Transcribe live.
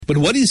But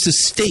what is the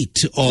state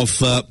of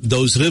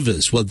those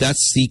rivers? Well,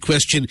 that's the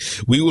question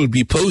we will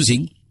be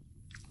posing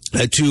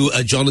to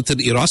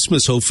Jonathan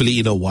Erasmus, hopefully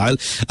in a while,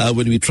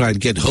 when we try and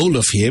get hold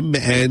of him,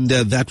 and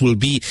that will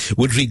be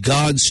with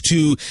regards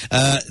to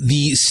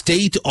the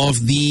state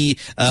of the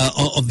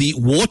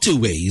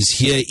waterways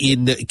here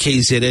in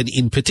KZN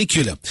in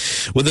particular,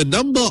 with a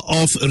number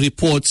of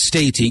reports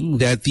stating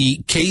that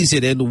the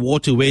KZN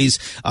waterways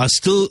are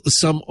still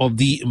some of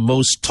the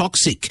most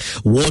toxic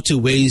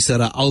waterways that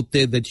are out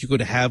there that you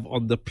could have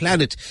on the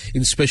planet,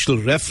 in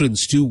special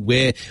reference to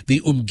where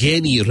the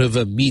Umgeni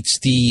River meets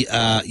the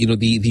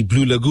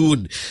Blue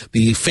Lagoon,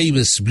 the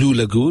famous Blue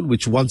Lagoon,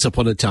 which once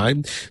upon a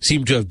time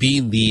seemed to have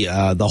been the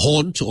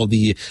haunt or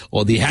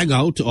the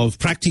hangout of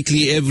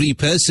practically every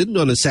person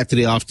on a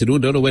Saturday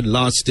afternoon. Don't know when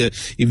last,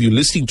 if you're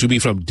listening to me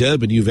from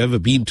Durban, you've ever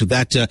been to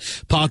that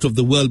part of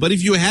the world. But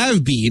if you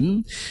have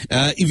been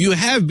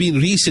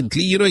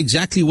recently, you know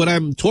exactly what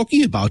I'm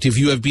talking about. If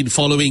you have been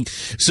following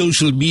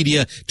social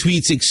media,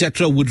 tweets,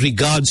 etc., with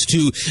regards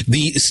to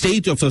the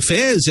state of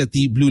affairs at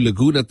the Blue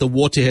Lagoon, at the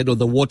waterhead or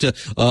the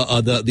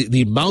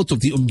mouth of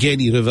the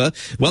Umgeni River,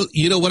 well,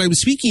 you know what I'm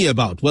speaking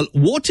about. Well,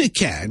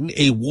 WaterCan,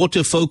 a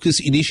water focus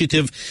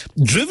initiative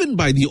driven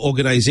by the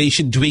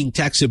organization Doing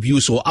Tax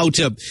Abuse or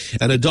Outer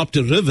and Adopt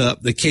a River,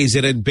 the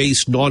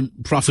KZN-based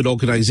non-profit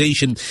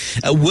organization,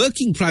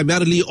 working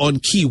primarily on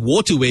key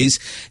waterways,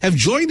 have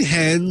joined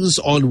hands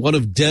on one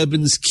of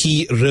Durban's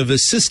key river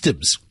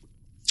systems.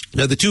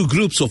 Now, the two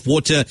groups of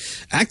water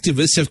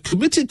activists have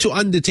committed to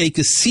undertake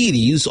a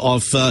series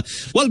of,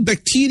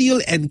 bacterial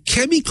and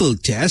chemical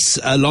tests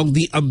along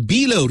the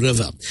Umbilo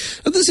River.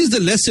 Now, this is the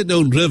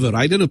lesser-known river.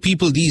 I don't know,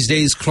 people these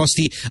days cross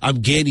the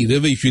Umgeni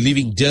River. If you're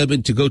leaving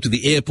Durban to go to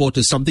the airport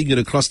or something, you're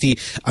going to cross the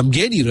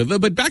Umgeni River.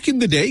 But back in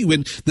the day,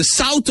 when the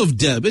south of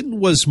Durban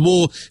was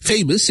more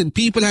famous and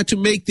people had to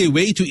make their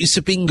way to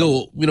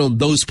Isipingo,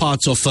 those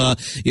parts of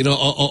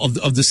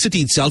the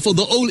city itself, or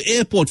the old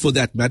airport for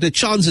that matter,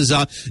 chances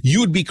are you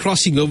would be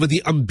crossing over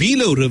the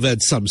Umbilo River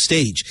at some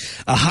stage.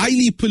 A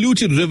highly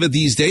polluted river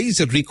these days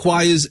that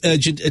requires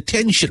urgent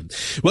attention.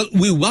 Well,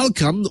 we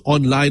welcome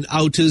Online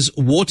Outers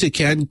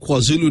WaterCan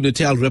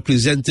KwaZulu-Natal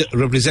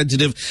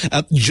representative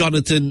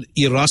Jonathan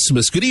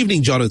Erasmus. Good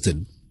evening,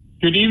 Jonathan.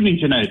 Good evening,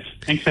 Junaid.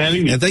 Thanks for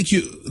having me. And thank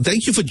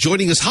you for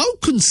joining us. How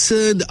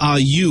concerned are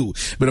you,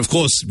 but of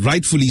course,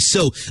 rightfully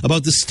so,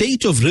 about the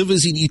state of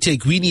rivers in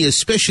eThekwini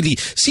especially?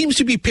 Seems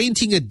to be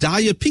painting a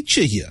dire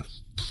picture here.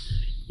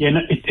 Yeah,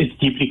 no, it's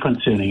deeply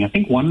concerning. I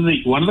think one of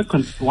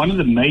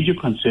the major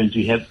concerns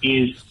we have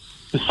is,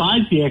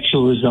 besides the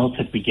actual results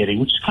that we're getting,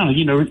 which is kind of,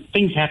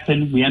 things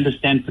happen. We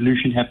understand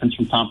pollution happens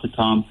from time to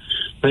time,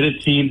 but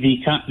it's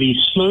the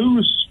slow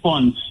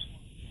response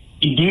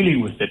in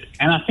dealing with it.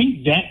 And I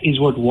think that is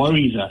what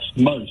worries us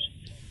most.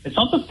 It's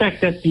not the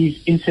fact that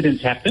these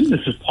incidents happen.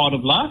 This is part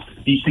of life.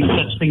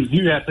 Such things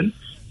do happen.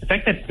 The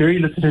fact that very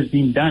little has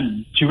been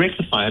done to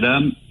rectify it.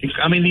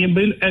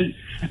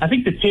 I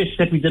think the test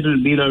that we did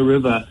in the Umbilo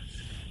River,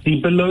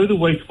 below the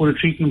wastewater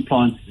treatment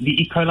plant, the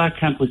E. coli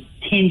count was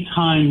 10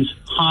 times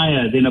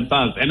higher than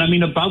above. And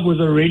above was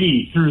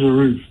already through the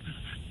roof.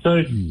 So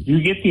you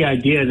get the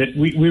idea that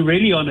we're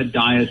really on a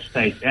dire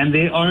state. And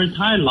there are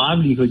entire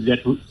livelihoods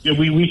that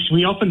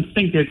we often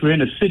think that we're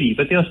in a city,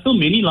 but there are still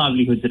many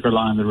livelihoods that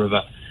rely on the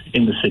river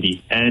in the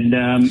city. And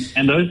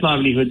those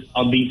livelihoods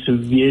are being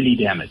severely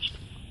damaged.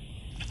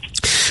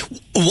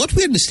 What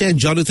we understand,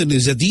 Jonathan,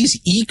 is that these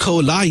E.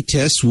 coli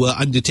tests were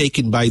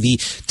undertaken by the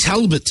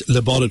Talbot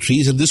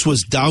Laboratories, and this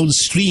was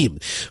downstream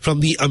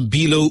from the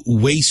Umbilo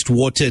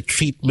wastewater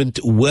treatment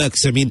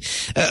works. Did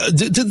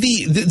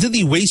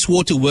the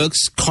wastewater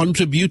works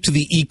contribute to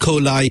the E.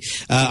 coli,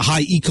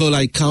 high E.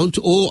 coli count,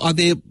 or are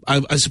there,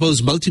 I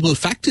suppose, multiple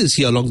factors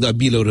here along the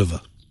Umbilo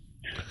River?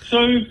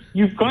 So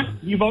you've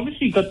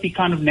obviously got the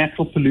kind of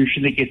natural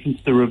pollution that gets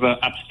into the river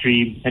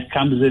upstream that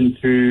comes in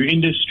through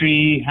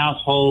industry,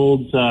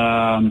 households,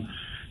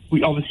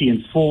 we obviously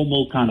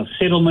informal kind of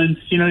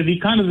settlements,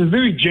 the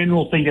very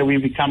general thing that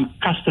we've become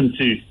accustomed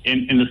to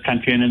in this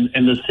country and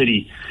in this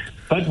city.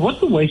 But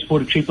what the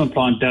wastewater treatment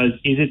plant does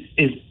is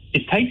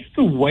it takes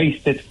the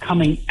waste that's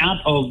coming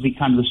out of the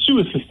kind of the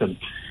sewer system,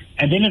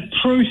 and then it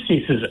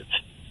processes it,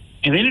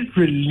 and then it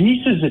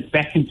releases it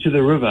back into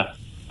the river.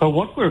 But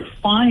what we're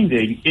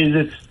finding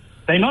is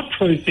they're not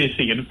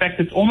processing it. In fact,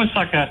 it's almost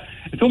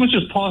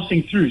just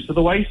passing through. So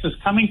the waste is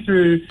coming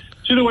through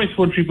to the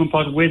wastewater treatment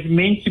plant where it's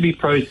meant to be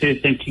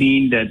processed and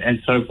cleaned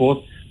and so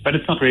forth. But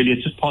it's not really.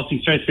 It's just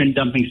passing straight through and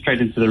dumping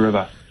straight into the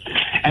river.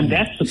 And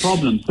that's the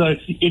problem. So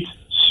it's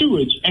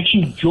sewage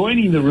actually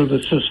joining the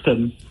river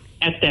system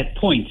at that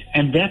point.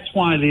 And that's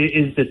why there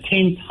is the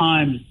 10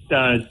 times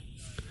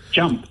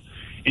jump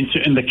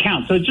in the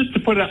count. So just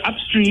to put it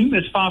upstream,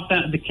 there's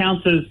 5,000. The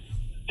count is,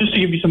 just to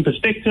give you some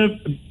perspective,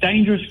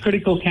 dangerous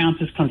critical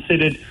count is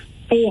considered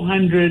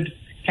 400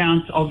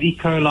 counts of E.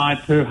 coli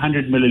per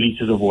 100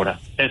 milliliters of water.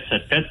 That's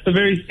it. That's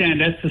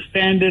the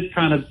standard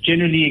kind of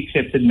generally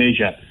accepted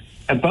measure.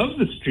 Above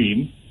the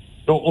stream,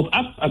 or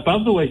up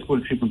above the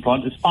wastewater treatment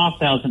plant, is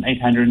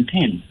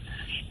 5,810.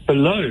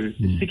 Below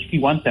is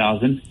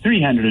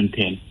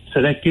 61,310.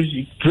 So that gives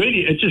you,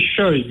 really, it just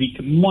shows the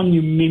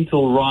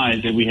monumental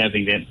rise that we're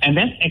having there. And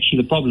that's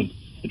actually the problem.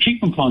 The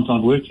treatment plants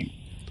aren't working.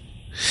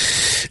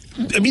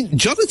 I mean,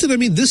 Jonathan,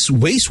 this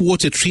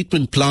wastewater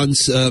treatment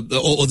plants,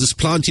 or this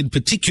plant in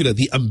particular,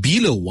 the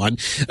Umbilo one,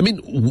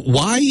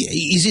 why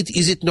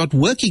is it not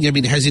working?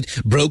 Has it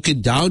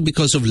broken down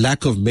because of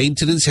lack of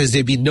maintenance? Has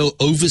there been no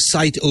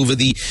oversight over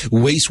the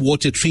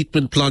wastewater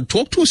treatment plant?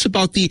 Talk to us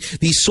about the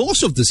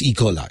source of this E.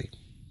 coli.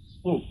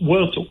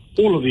 Well, it's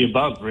all of the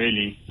above,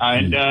 really.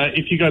 And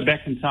if you go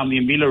back in time, the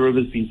Umbilo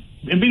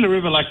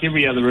River, like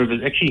every other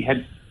river, actually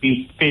had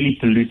been fairly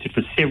polluted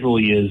for several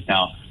years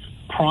now,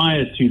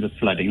 prior to the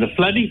flooding.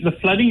 The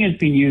flooding has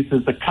been used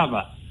as a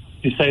cover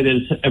to say that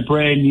it's a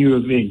brand new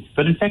event,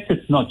 but in fact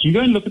it's not. You go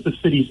and look at the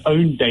city's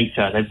own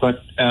data. They've got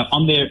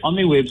on their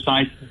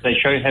website, they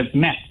have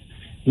map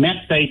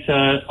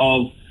data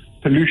of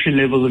pollution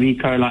levels of E.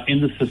 coli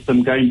in the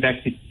system going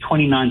back to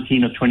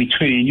 2019 or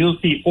 2020, and you'll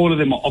see all of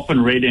them are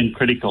often red and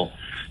critical.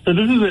 So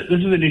this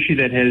is an issue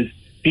that has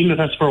been with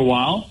us for a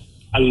while.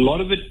 A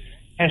lot of it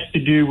has to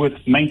do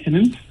with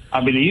maintenance, I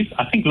believe.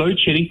 I think load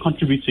shedding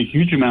contributes a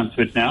huge amount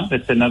to it now.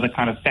 That's another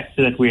kind of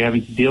factor that we're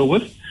having to deal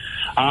with.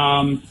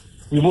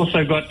 We've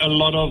also got a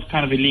lot of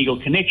kind of illegal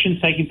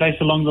connections taking place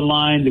along the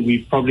line. That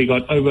we've probably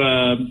got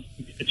over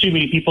too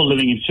many people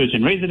living in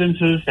certain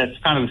residences. That's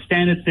kind of a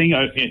standard thing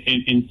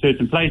in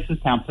certain places.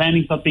 Town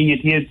planning's not being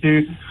adhered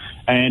to,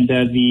 and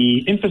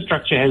the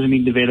infrastructure hasn't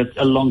been developed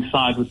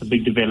alongside with the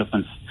big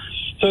developments.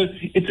 So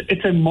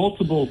it's a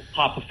multiple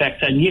type of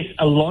factor, and yes,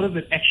 a lot of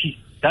it actually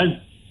does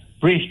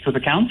rest with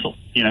the council.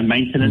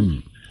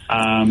 Maintenance,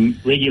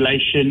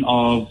 regulation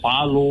of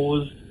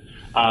bylaws,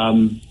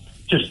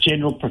 just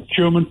general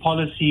procurement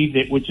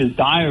policy, which is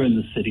dire in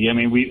the city. I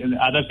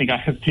don't think I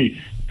have to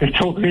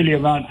talk really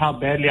about how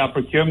badly our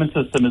procurement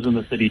system is in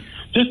the city.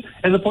 Just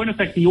as a point of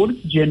fact, the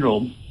Auditor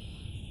General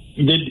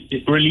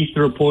did release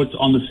the report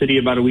on the city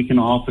about a week and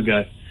a half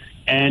ago,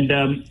 and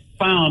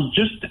found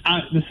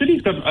the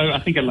city's got I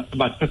think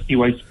about 50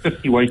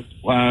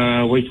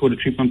 wastewater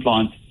treatment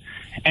plants.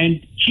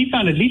 And she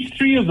found at least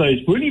 3 of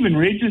those weren't even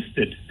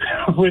registered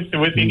with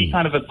any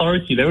kind of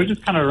authority. They were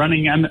just kind of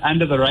running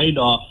under the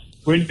radar,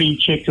 weren't being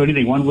checked or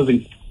anything. One was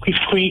in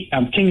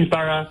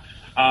Kingsborough.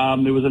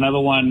 There was another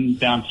one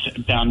down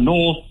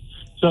north.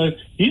 So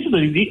these are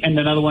and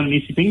another one in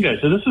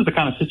Isipingo. So this is the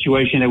kind of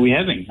situation that we're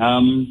having.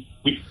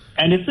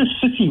 And if the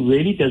city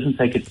really doesn't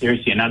take it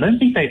seriously, and I don't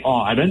think they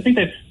are, I don't think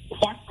they've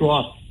quite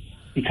grasped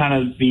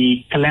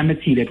the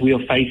calamity that we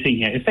are facing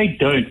here. If they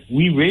don't,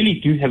 we really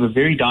do have a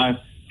very dire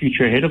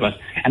future ahead of us.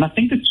 And I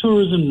think the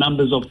tourism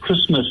numbers of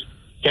Christmas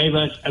gave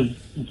us a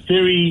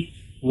very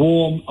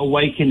warm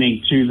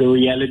awakening to the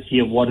reality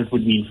of what it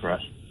would mean for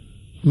us.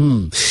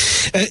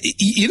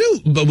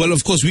 Well,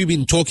 of course, we've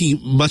been talking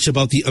much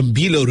about the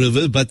Umbilo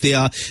River, but there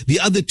are the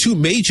other 2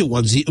 major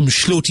ones, the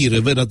Umhloti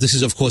River. Now, this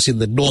is, of course, in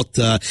the north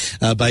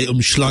by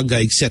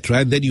Umhlanga, etc.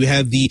 And then you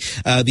have the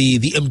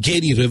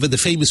Umgeni River, the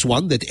famous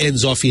one that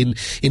ends off in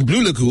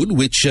Blue Lagoon,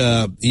 which,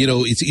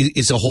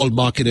 is a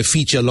hallmark and a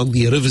feature along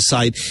the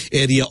riverside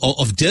area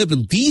of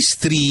Durban. These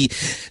 3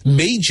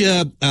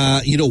 major,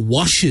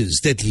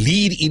 washes that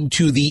lead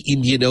into the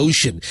Indian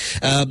Ocean.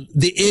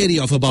 The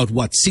area of about,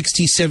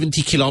 60,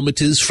 70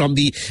 kilometers from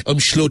the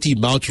Umhloti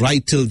Mount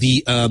right till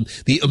the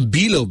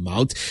Umbilo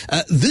Mount.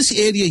 This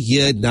area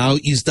here now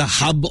is the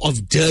hub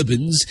of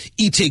Durban's,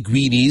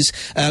 eThekwini's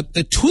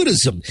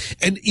tourism.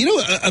 And,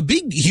 a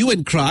big hue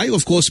and cry,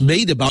 of course,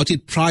 made about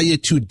it prior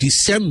to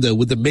December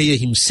with the mayor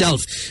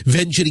himself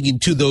venturing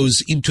into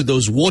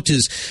those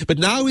waters. But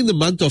now in the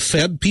month of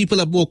Feb, people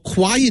are more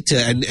quieter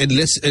and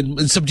less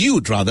and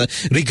subdued, rather,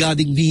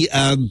 regarding the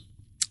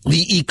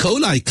E.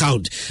 coli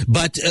count.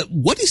 But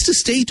what is the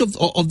state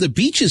of the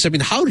beaches?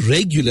 How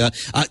regular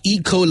are E.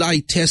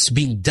 coli tests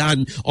being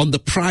done on the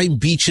prime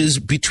beaches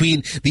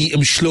between the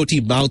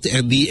Umhloti Mount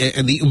and the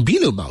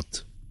Umbilo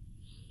Mount?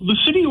 The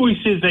city always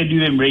says they do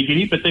them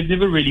regularly, but they've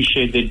never really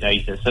shared their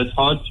data. So it's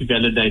hard to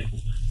validate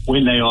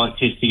when they are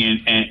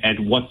testing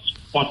and what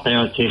they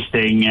are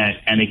testing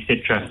and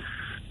etc.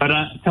 But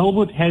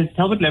Talbot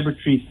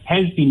Laboratories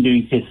has been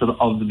doing tests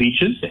of the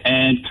beaches,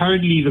 and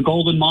currently the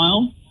Golden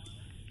Mile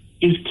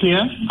is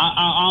clear.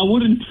 I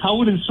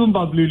wouldn't swim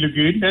by Blue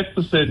Lagoon, that's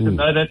for certain.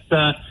 Though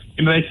that's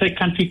they say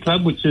Country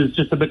Club, which is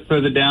just a bit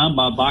further down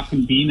by Bark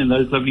and Bean and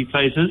those lovely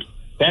places.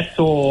 That's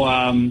all.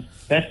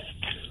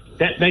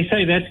 They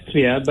say that's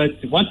clear,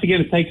 but once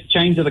again, it takes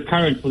change of the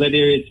current for that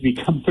area to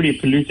become pretty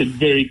polluted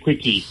very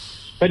quickly.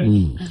 But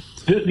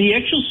the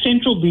actual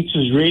central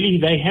beaches really,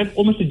 they have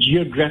almost a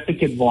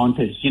geographic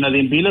advantage. The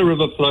Umbilo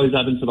River flows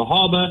out into the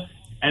harbour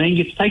and then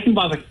gets taken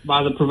by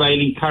the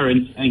prevailing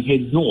current and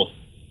heads north.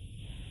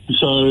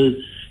 So,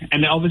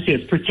 and obviously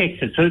it's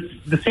protected. So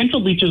the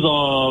central beaches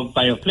are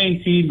Bay of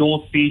Plenty,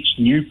 North Beach,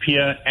 New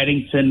Pier,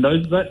 Addington.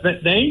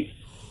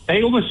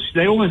 They almost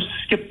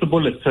skip the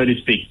bullet, so to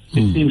speak.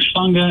 It's the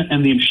Umhlanga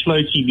and the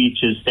Umhloti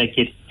beaches that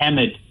get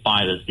hammered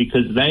by this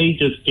because they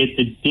just get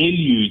the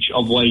deluge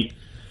of waste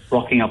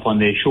rocking up on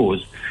their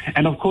shores.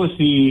 And of course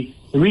the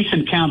the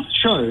recent counts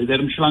show that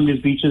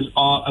Mshilanga's beaches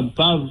are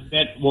above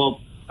that, or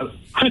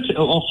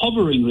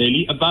hovering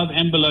really above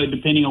and below,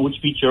 depending on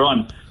which beach you're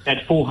on,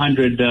 that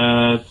 400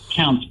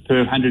 counts per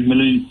 100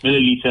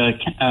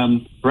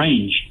 milliliter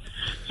range.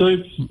 So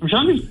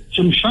Mshilanga's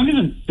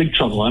in big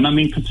trouble. And I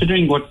mean,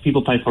 considering what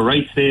people pay for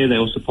rates there, they're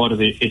also part of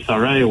the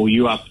SRA or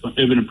UP,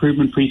 Urban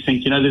Improvement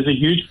Precinct. There's a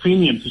huge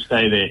premium to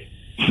stay there.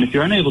 And if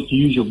you're unable to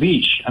use your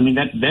beach, I mean,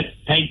 that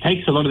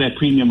takes a lot of that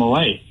premium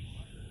away.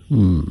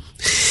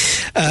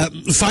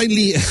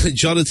 Finally,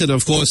 Jonathan,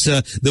 of course,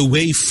 the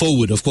way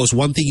forward. Of course,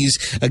 one thing is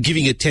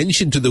giving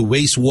attention to the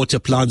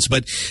wastewater plants,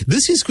 but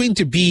this is going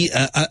to be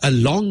a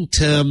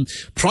long-term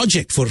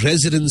project for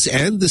residents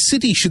and the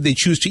city, should they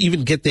choose to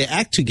even get their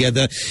act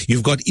together.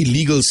 You've got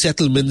illegal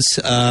settlements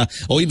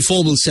or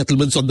informal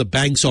settlements on the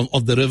banks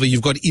of the river.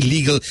 You've got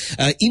illegal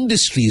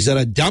industries that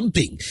are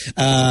dumping,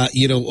 their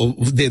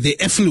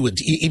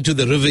effluent into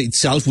the river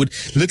itself with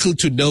little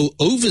to no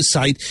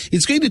oversight.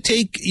 It's going to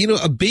take,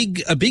 a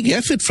big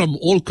effort from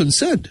all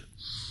concerned.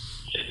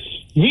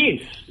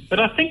 Yes, but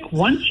I think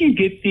once you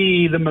get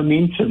the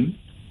momentum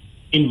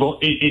in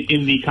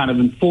the kind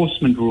of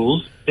enforcement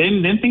rules,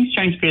 then things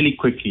change fairly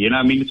quickly.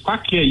 I mean, it's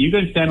quite clear. You go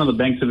and stand on the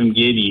banks of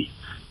Mgedi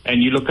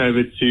and you look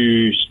over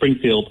to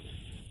Springfield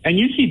and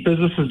you see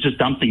businesses just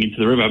dumping into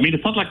the river. I mean,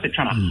 it's not like they're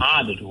trying to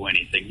hide it or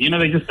anything.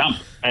 They just dump.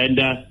 And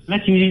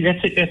that's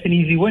an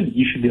easy win.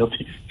 You should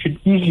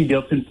easily be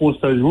able to enforce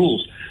those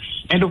rules.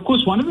 And of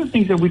course, one of the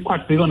things that we're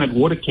quite big on at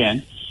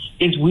WaterCan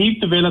is we've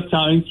developed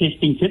our own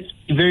testing kits,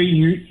 very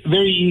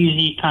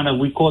easy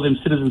we call them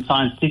citizen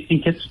science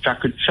testing kits, which I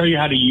could show you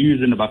how to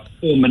use in about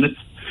 4 minutes.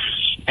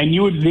 And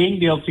you would then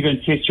be able to go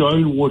and test your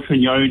own water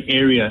in your own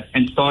area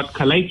and start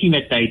collating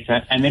that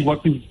data. And then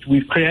what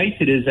we've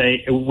created is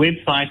a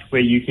website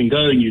where you can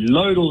go and you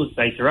load all this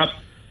data up,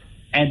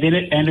 and then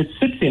it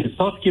sits there. It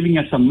starts giving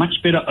us a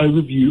much better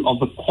overview of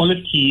the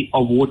quality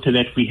of water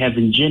that we have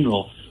in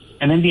general.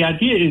 And then the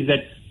idea is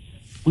that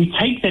we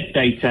take that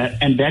data,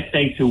 and that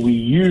data we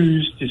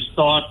use to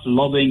start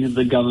lobbying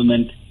the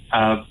government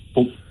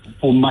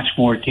for much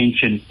more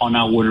attention on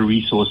our water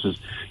resources.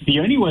 The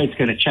only way it's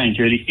going to change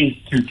really is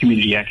through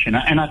community action.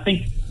 And I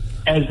think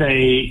as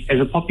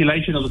a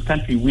population of this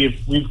country,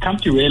 we've come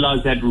to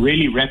realize that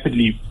really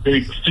rapidly,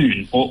 very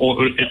soon,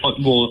 or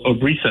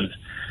recent,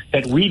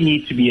 that we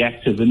need to be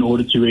active in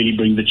order to really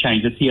bring the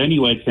change. That's the only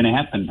way it's going to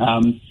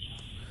happen.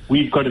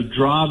 We've got to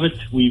drive it.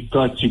 We've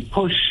got to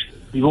push.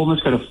 We've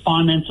almost got to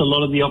finance a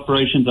lot of the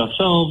operations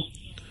ourselves,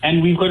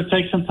 and we've got to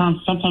take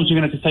sometimes we're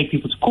going to have to take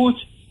people to court,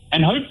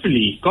 and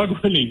hopefully, God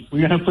willing,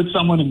 we're going to put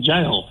someone in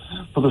jail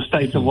for the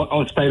state of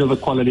the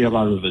quality of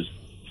our rivers.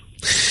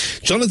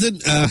 Jonathan,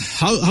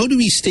 how do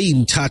we stay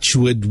in touch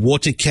with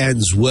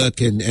WaterCan's work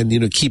and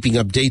keeping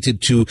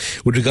updated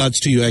with regards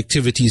to your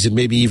activities and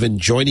maybe even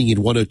joining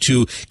in one or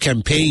two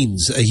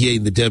campaigns here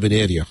in the Durban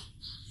area?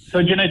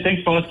 So, Jano,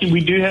 thanks for asking.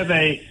 We do have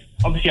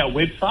obviously our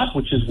website,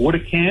 which is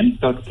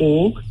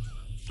watercan.org.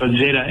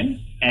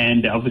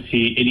 And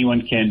obviously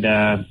anyone can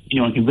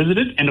visit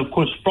it. And of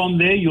course, from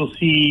there you'll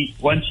see,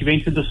 once you've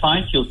entered the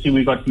site, you'll see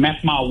we've got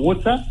Map My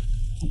Water,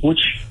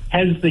 which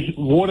has the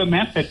water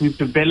map that we've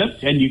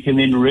developed, and you can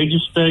then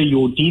register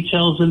your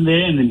details in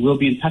there, and then we'll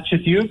be in touch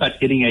with you about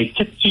getting a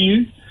kit to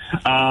you.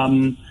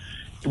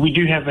 We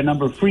do have a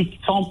number of free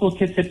sample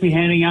kits that we're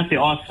handing out.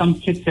 There are some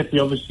kits that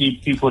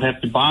people would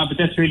have to buy, but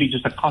that's really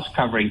just a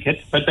cost-covering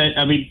kit. But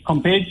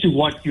compared to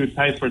what you would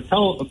pay for a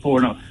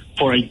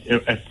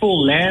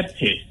full lab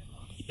test,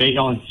 they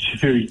are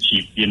very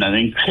cheap. They're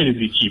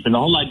incredibly cheap. And the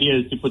whole idea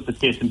is to put the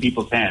test in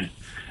people's hands.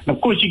 And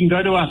of course, you can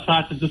go to our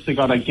site and just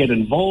got a Get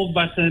Involved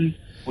button,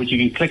 which you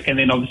can click and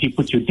then obviously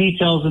put your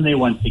details in there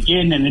once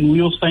again, and then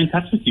we'll stay in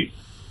touch with you.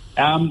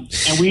 And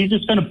we're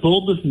just going to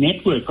build this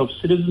network of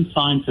citizen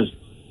scientists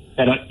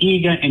that are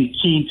eager and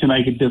keen to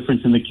make a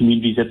difference in the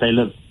communities that they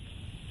live.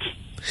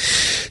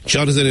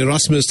 Jonathan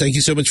Erasmus, thank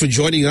you so much for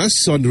joining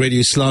us on Radio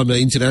Islam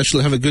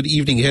International. Have a good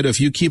evening ahead of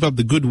you. Keep up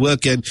the good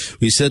work, and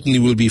we certainly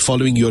will be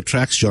following your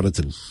tracks,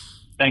 Jonathan.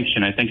 Thanks,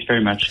 Shano. Thanks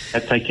very much.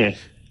 Take care.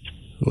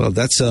 Well,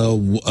 that's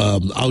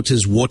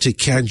Outers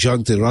WaterCan.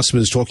 Jonathan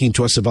Erasmus talking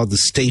to us about the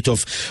state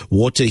of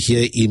water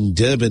here in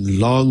Durban.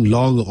 Long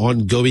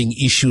ongoing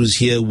issues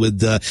here with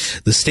the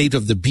state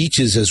of the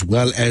beaches as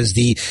well as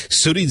the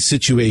Surid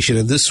situation.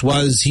 And this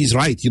was, he's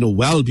right,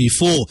 well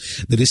before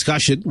the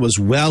discussion was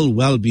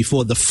well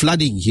before the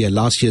flooding here,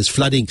 last year's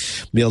flooding.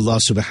 May Allah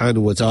subhanahu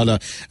wa ta'ala,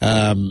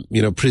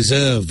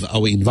 preserve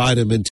our environment.